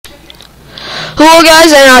Hello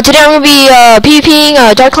guys, and today I'm gonna be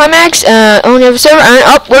PvPing Dark Climax on the server.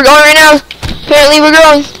 And we're going right now. Apparently we're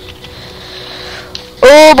going.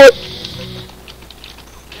 Oh boy.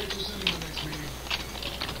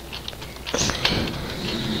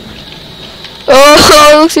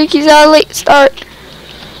 Oh, looks like he's at a late start.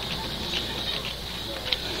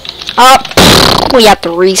 We have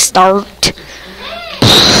to restart.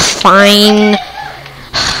 Fine.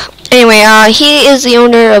 Anyway, he is the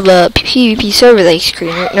owner of a PvP server that he's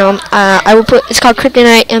creating right now. I will put, it's called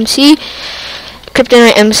Kryptonite MC,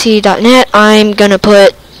 kryptoniteMC.net. I'm gonna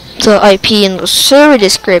put the IP in the server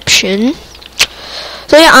description.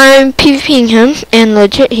 So yeah, I'm PvPing him, and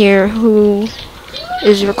Legit here, who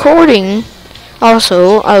is recording,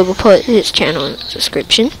 also, I will put his channel in the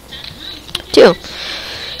description, too.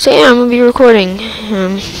 So yeah, I'm gonna be recording.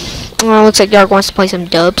 Well, looks like Dark wants to play some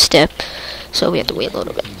dubstep. So we have to wait a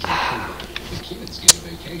little bit.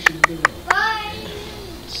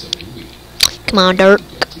 Come on,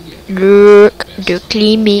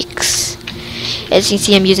 Darkly Mix. As you can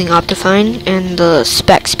see, I'm using Optifine and the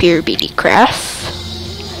Specspear BD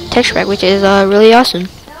Craft texture pack, which is really awesome.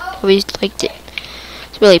 Always liked it.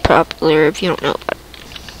 It's really popular if you don't know about it.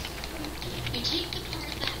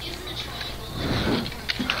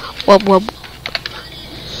 Whoa.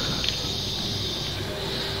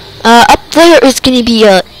 Up there is gonna be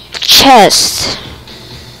a chest.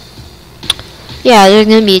 Yeah, there's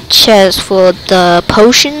gonna be a chest full of the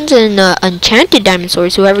potions and enchanted diamond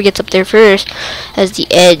swords. Whoever gets up there first has the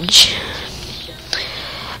edge.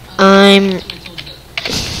 I'm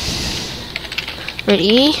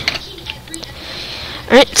ready.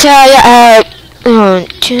 Alright, so yeah, 1,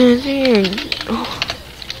 2, 3. Oh.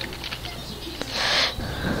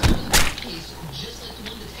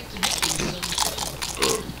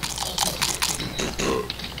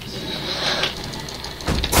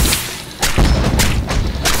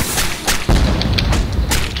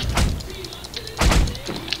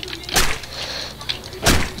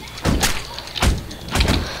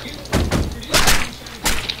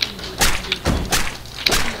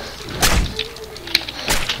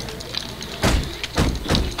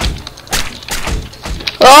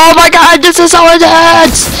 Oh my god, this is so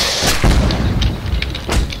intense!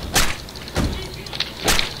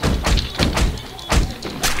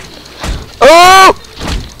 Oh!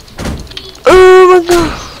 Oh my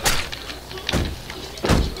god!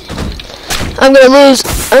 I'm gonna lose!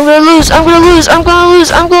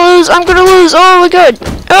 Oh my god!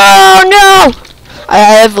 Oh no! I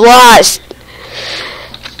have lost!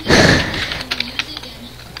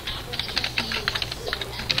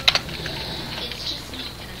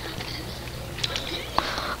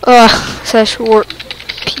 /warp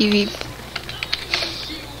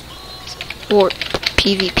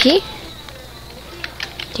PvP.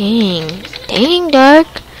 Dang, Dark.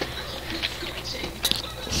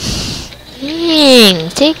 Dang,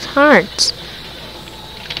 6 hearts.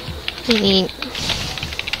 I mean,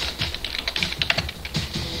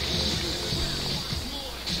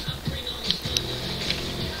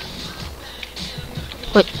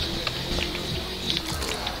 what?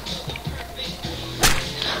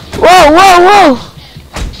 Whoa!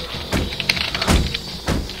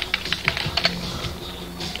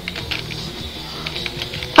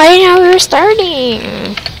 I didn't know we were starting.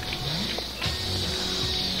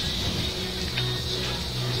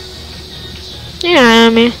 Yeah, I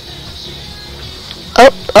mean.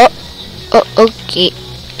 Oh, okay.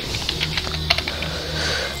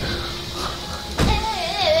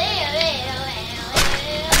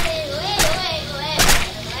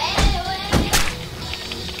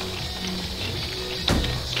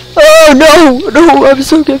 Oh no, I'm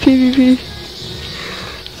so good at PvP.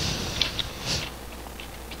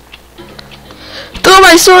 Throw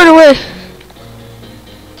my sword away.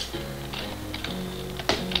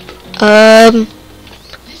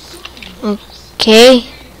 Okay.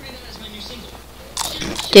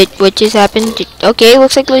 What just happened? Okay,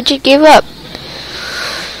 looks like Legit gave up.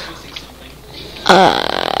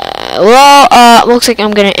 Looks like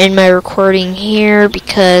I'm gonna end my recording here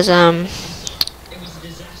because,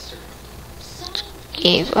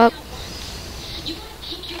 gave up.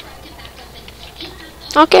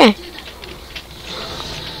 Okay.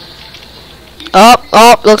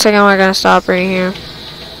 Oh, looks like I'm not gonna stop right here.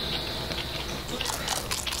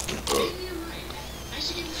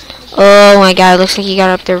 Oh my god, looks like he got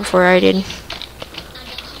up there before I did.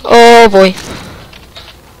 Oh boy.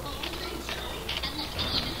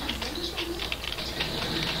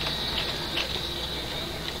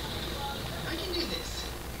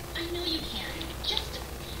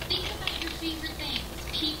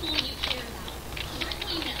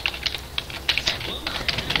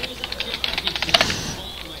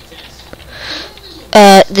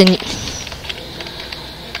 then.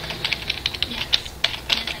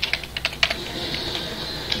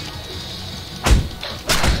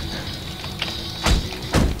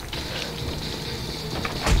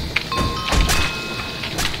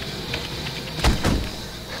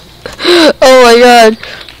 Oh my god.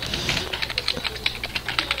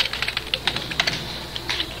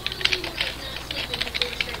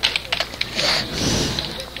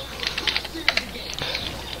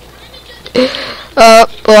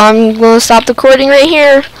 Well, I'm gonna stop the recording right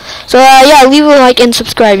here. So, yeah, leave a like and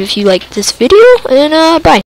subscribe if you like this video, and, bye.